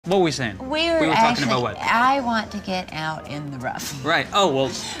What were we saying? We were talking actually, about what? I want to get out in the rough. Right. Oh,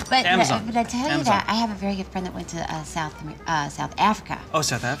 well, Amazon. But I tell you Amazon. that, I have a very good friend that went to South Africa. Oh,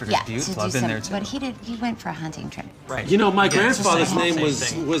 South Africa's beautiful. I've been there, too. But he went for a hunting trip. Right. You know, my grandfather's name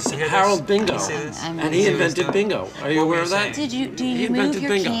was Harold Bingo, and he invented bingo. Are you aware of that? Do you move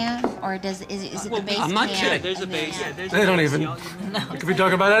your cam, or is it the base cam? I'm not kidding. There's a base. They don't even. They could be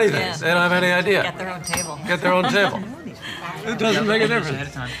talking about anything. Yeah. They don't have any idea. Get their own table. Get their own table. It doesn't make a difference. Ahead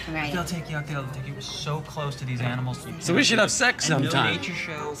of time. Right. They'll take you out there. They'll take you so close to these animals. So we should have sex sometime. No nature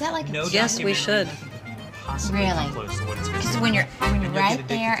show. Is that like a Yes, we should. Really? Because when you're right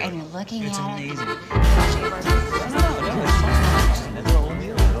there and you're looking It's at it. amazing.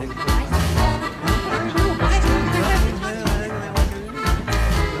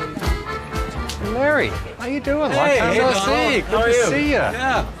 Larry, how you doing? Hey, Long time no see. How are Good you? to see you.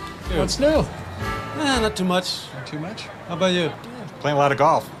 Yeah. What's new? Not too much. Too much? How about you? Playing a lot of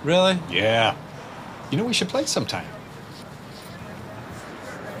golf. Really? Yeah. You know we should play sometime.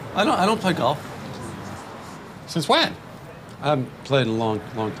 I don't play golf. Since when? I haven't played in a long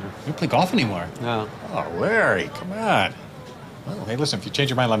time. You don't play golf anymore? No. Oh, Larry, come on. Well, hey, listen, if you change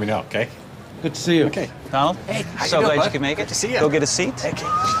your mind, let me know, okay? Good to see you. Okay. Donald, Hey, how so you doing, glad bud? you could make it. Good to see you. Go get a seat. Okay.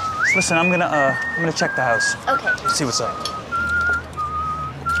 Listen, I'm gonna check the house. Okay. See what's up.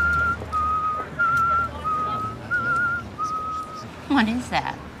 What is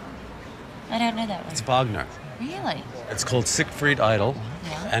that? I don't know that one. It's Wagner. Really? It's called Siegfried Idol,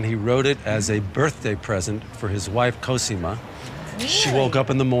 Yeah. and he wrote it as a birthday present for his wife, Cosima. Really? She woke up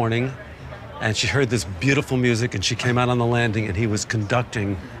in the morning, and she heard this beautiful music, and she came out on the landing, and he was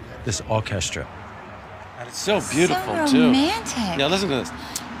conducting this orchestra. And it's so beautiful, so too. romantic. Yeah, listen to this.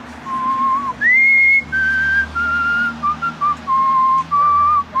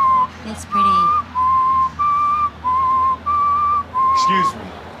 It's pretty. Excuse me.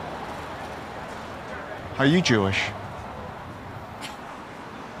 Are you Jewish?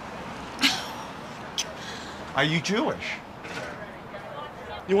 Are you Jewish?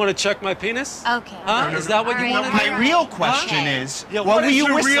 You want to check my penis? Okay. Huh? Is that what you want to My do? real question is, Yeah, what what were is you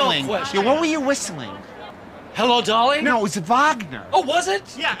your real whistling? question? Yeah, what were you whistling? Hello, Dolly? No, it was Wagner. Oh, was it?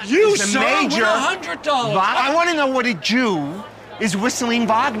 Yeah, You, it's a sir, major- with $100. I want to know what a Jew is whistling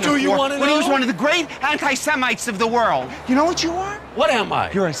Wagner Do you for wanna when he was know? one of the great anti-Semites of the world. You know what you are? What am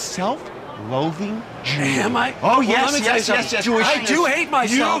I? You're a self-loathing Jew. Am I? Oh, Well, yes, let me tell you yes, something. yes, yes. Jewish. I do hate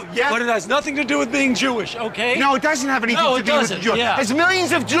myself, Yeah. but it has nothing to do with being Jewish, okay? No, it doesn't have anything No, to it do with doesn't, Jews. yeah. As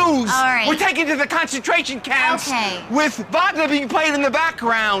millions of Jews right. were taken to the concentration camps Okay. with Wagner being played in the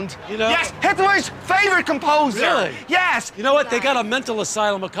background. You know- Yes, Hitler's favorite composer. Really? Yes. You know what? They got a mental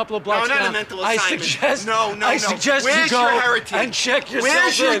asylum a couple of blocks No, not down. a mental I assignment. suggest, No, I no. suggest you Where's go your heritage? and check yourself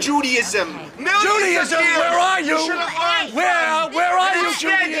Where's your in. Judaism? Millions Judaism, of years. where are you? should have learned Where are you,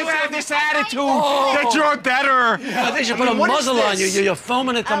 Instead, you Judaism? have this attitude Oh. that you're better. They should put a what is muzzle on you. this? You're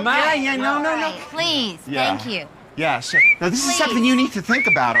foaming at the Okay. mouth. Yeah, no, no, no. All right, please. Yeah. Thank you. Yes. Now, this is Please. something you need to think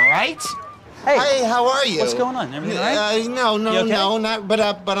about, all right? Hey, how are you? What's going on? Everything all right? No, You okay? no, not. But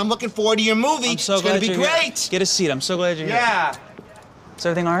I'm looking forward to your movie. I'm so it's glad gonna be you're here. great. Get a seat. I'm so glad you're here. Yeah. Is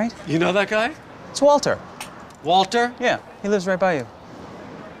everything all right? You know that guy? It's Walter. Walter? Yeah, he lives right by you.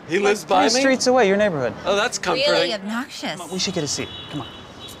 He lives by Three me? streets away, your neighborhood. Oh, that's comforting. Really obnoxious. We should get a seat. Come on.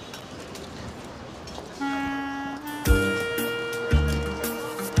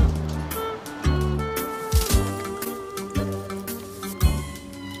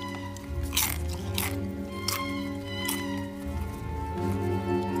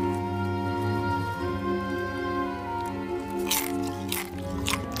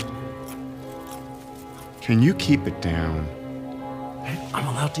 Can you keep it down? I'm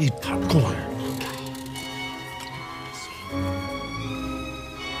allowed to eat popcorn.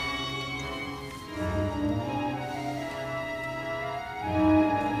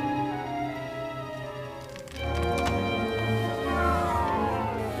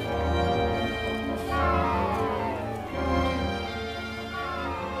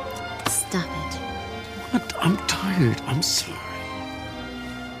 Stop it. What? I'm tired. I'm sorry.